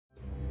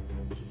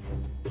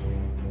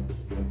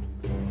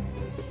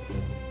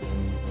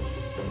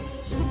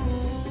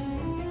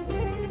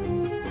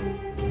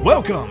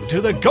Welcome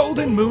to the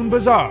Golden Moon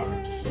Bazaar.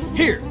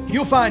 Here,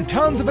 you'll find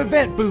tons of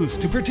event booths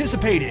to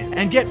participate in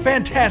and get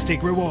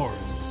fantastic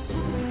rewards.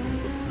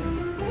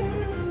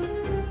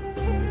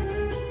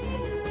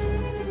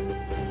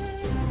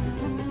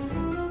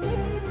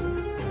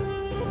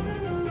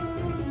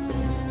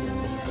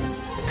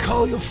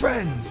 Call your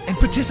friends and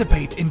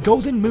participate in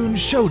Golden Moon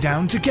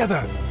Showdown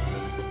together.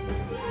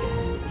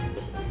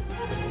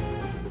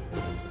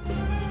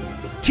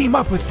 Team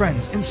up with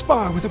friends and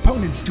spar with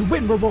opponents to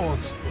win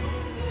rewards.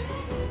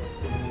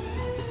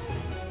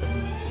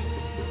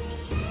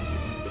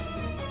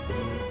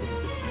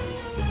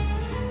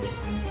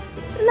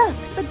 Look,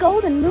 the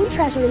Golden Moon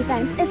Treasure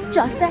event is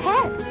just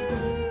ahead.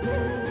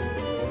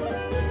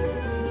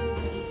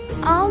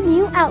 All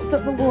new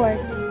outfit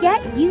rewards.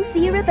 Get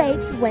UC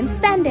rebates when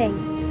spending.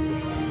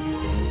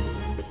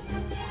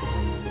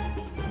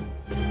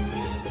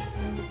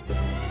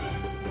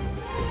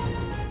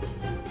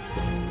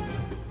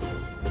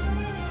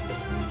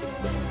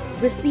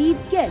 Receive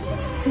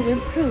gifts to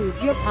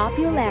improve your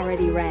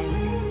popularity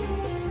rank.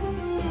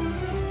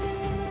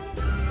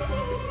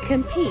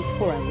 Compete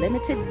for a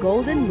limited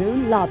Golden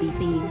Moon lobby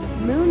theme,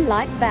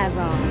 Moonlight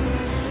Bazaar.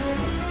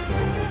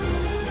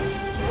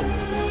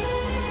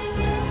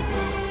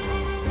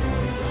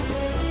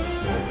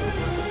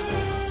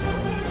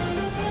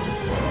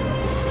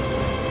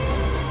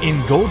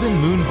 In Golden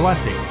Moon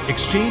Blessing,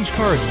 exchange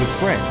cards with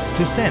friends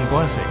to send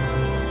blessings.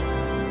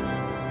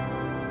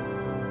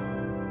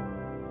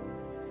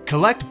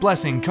 Collect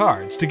blessing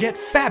cards to get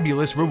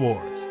fabulous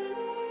rewards.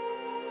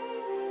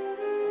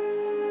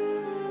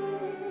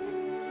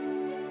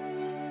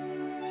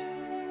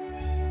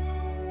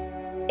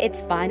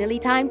 It's finally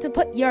time to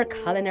put your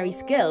culinary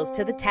skills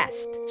to the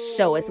test.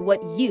 Show us what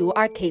you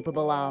are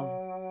capable of.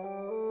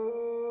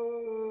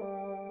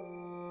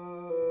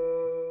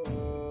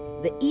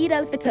 The Eid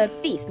al-Fitr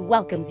feast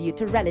welcomes you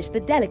to relish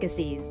the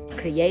delicacies.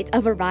 Create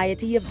a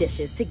variety of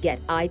dishes to get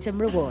item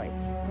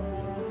rewards.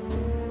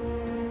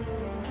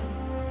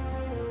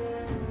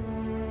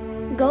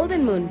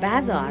 Golden Moon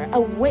Bazaar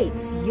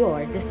awaits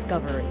your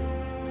discovery.